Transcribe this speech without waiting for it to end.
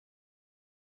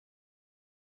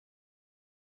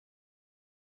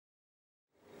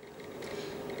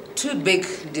Two big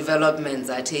developments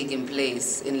are taking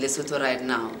place in Lesotho right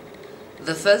now.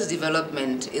 The first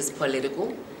development is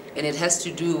political, and it has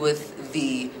to do with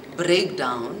the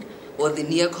breakdown or the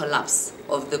near collapse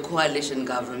of the coalition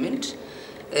government.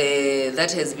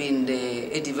 That has been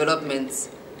a development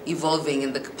evolving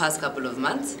in the past couple of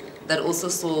months that also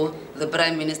saw the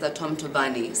Prime Minister Tom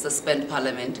Tobani suspend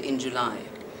Parliament in July.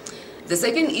 The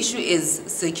second issue is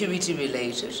security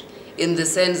related, in the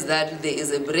sense that there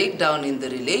is a breakdown in the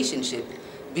relationship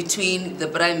between the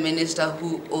Prime Minister,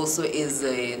 who also is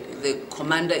the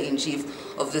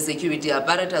Commander-in-Chief of the security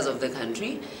apparatus of the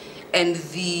country, and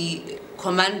the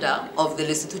Commander of the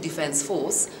Lesotho Defence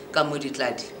Force, Kamoli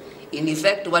Tlali. In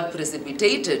effect, what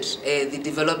precipitated the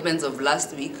developments of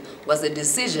last week was a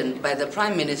decision by the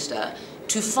Prime Minister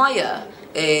to fire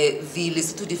the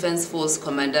Lesotho Defence Force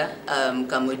Commander,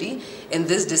 Kamoli, and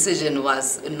this decision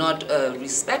was not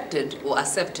respected or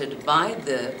accepted by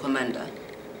the Commander.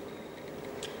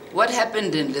 What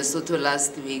happened in Lesotho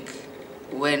last week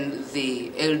when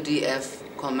the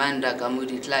LDF Commander,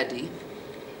 Kamoli Tlali,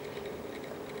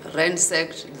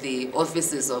 ransacked the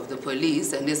offices of the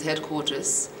police and his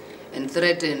headquarters and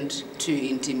threatened to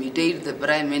intimidate the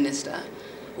Prime Minister,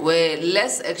 were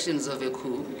less actions of a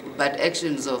coup, but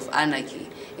actions of anarchy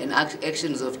and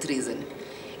actions of treason.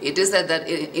 It is that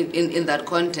in that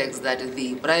context that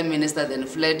the Prime Minister then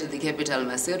fled the capital,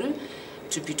 Maseru,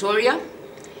 to Pretoria,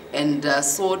 and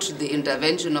sought the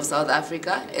intervention of South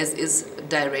Africa as its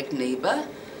direct neighbor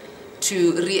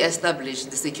to re-establish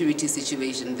the security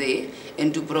situation there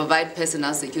and to provide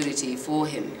personal security for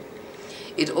him.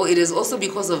 It is also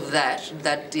because of that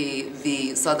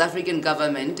the South African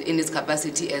government, in its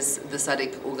capacity as the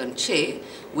SADC organ chair,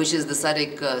 which is the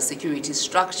SADC security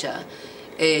structure,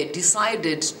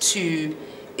 decided to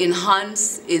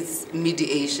enhance its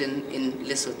mediation in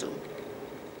Lesotho.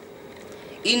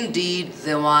 Indeed,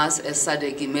 there was a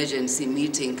SADC emergency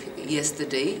meeting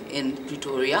yesterday in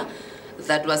Pretoria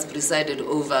that was presided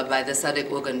over by the SADC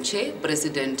organ chair,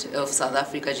 President of South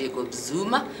Africa, Jacob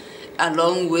Zuma,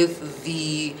 along with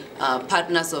the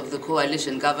partners of the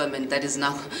coalition government that is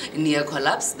now near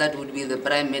collapse. That would be the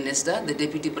Prime Minister, the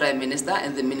Deputy Prime Minister,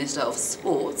 and the Minister of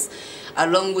Sports,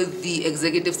 along with the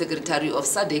Executive Secretary of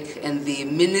SADC and the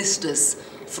ministers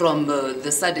from the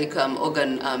SADC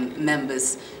organ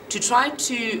members, to try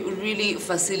to really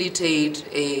facilitate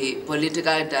a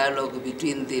political dialogue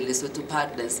between the Lesotho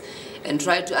partners and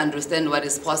try to understand what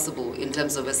is possible in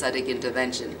terms of a SADC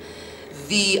intervention.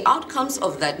 The outcomes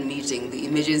of that meeting, the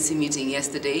emergency meeting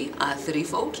yesterday, are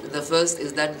threefold. The first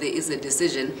is that there is a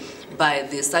decision by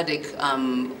the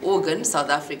SADC organ, South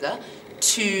Africa,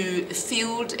 to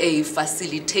field a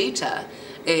facilitator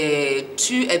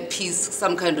to a peace,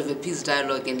 some kind of a peace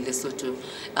dialogue in Lesotho,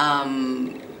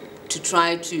 to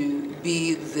try to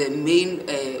be the main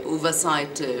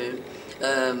oversight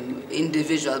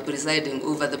individual presiding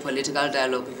over the political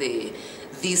dialogue there.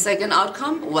 The second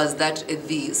outcome was that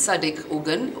the SADC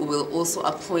organ will also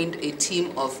appoint a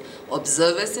team of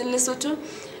observers in Lesotho.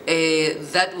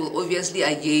 That will obviously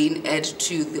again add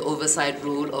to the oversight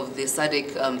role of the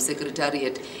SADC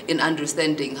Secretariat in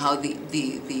understanding how the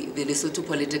Lesotho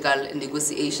political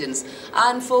negotiations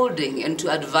are unfolding and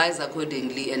to advise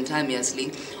accordingly and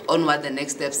timeously on what the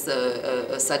next steps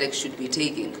SADC should be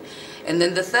taking. And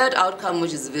then the third outcome,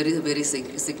 which is very, very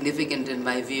significant in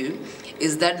my view,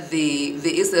 is that there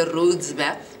is a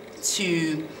roadmap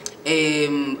to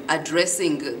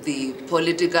addressing the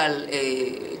political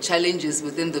challenges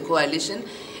within the coalition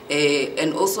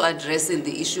and also addressing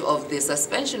the issue of the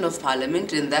suspension of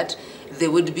Parliament, in that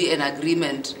there would be an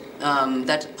agreement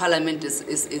that Parliament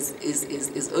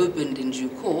is opened in due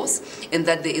course and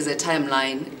that there is a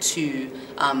timeline to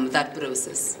that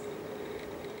process.